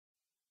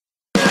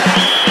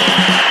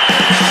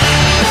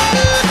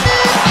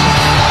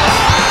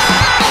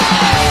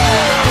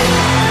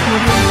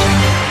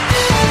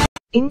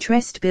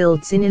Interest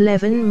builds in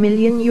 €11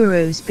 million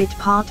bid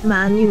part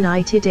Man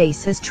United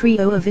ace as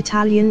trio of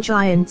Italian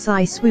giants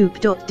swoop.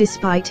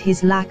 Despite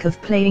his lack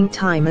of playing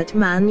time at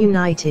Man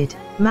United,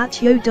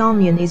 Matteo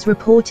Darmian is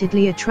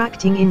reportedly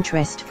attracting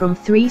interest from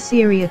 3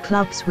 Serie A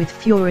clubs, with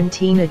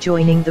Fiorentina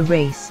joining the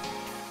race.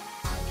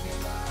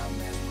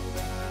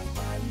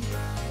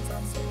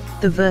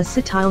 The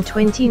versatile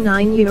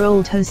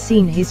 29-year-old has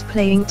seen his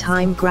playing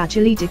time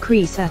gradually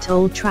decrease at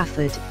Old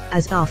Trafford,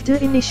 as after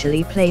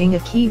initially playing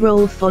a key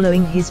role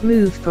following his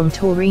move from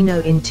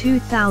Torino in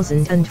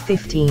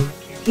 2015,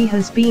 he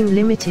has been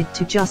limited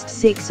to just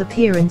 6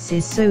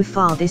 appearances so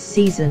far this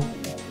season.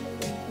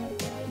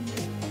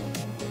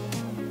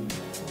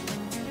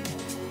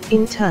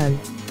 In turn,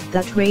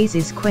 that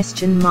raises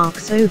question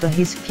marks over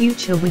his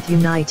future with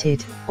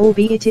United,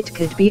 albeit it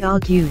could be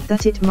argued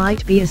that it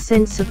might be a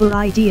sensible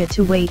idea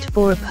to wait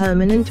for a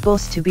permanent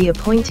boss to be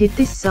appointed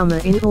this summer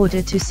in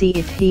order to see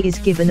if he is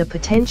given a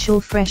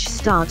potential fresh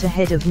start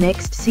ahead of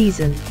next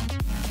season.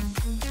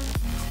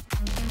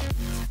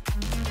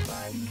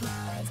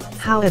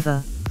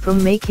 However,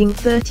 from making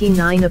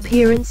 39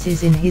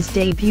 appearances in his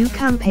debut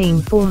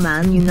campaign for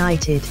Man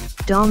United,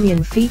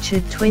 Darmian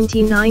featured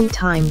 29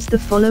 times the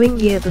following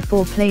year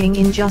before playing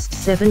in just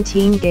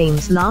 17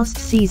 games last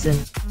season.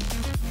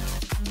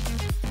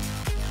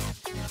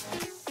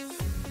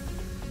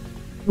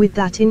 With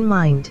that in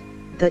mind,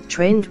 that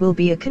trend will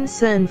be a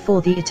concern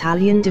for the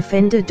Italian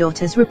defender.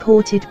 As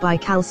reported by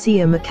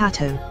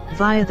Calciomercato,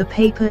 via the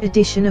paper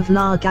edition of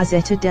La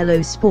Gazzetta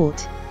dello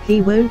Sport,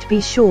 he won't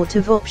be short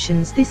of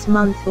options this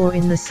month or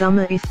in the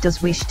summer if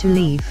does wish to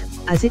leave,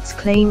 as it's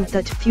claimed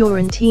that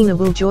Fiorentina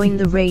will join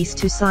the race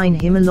to sign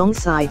him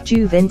alongside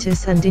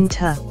Juventus and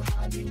Inter.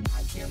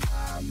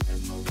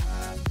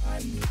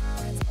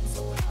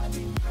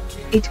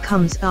 It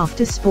comes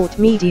after Sport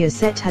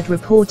Mediaset had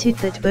reported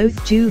that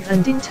both Juve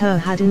and Inter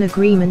had an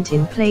agreement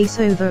in place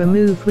over a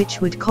move which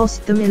would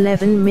cost them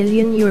 €11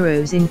 million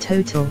in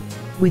total,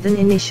 with an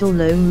initial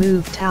loan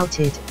move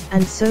touted,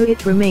 and so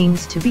it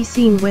remains to be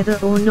seen whether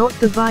or not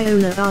the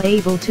Viola are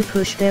able to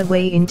push their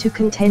way into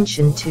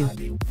contention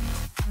too.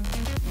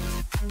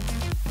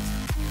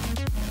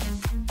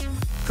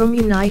 From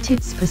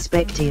United's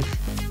perspective,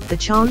 the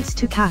chance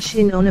to cash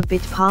in on a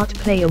bit part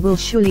player will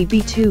surely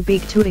be too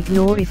big to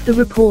ignore if the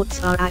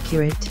reports are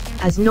accurate,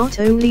 as not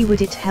only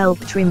would it help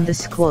trim the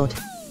squad,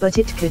 but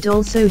it could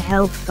also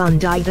help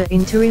fund either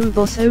interim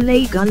boss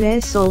Ole Gunnar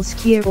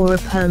Solskjaer or a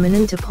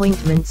permanent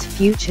appointment's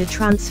future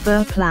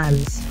transfer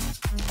plans.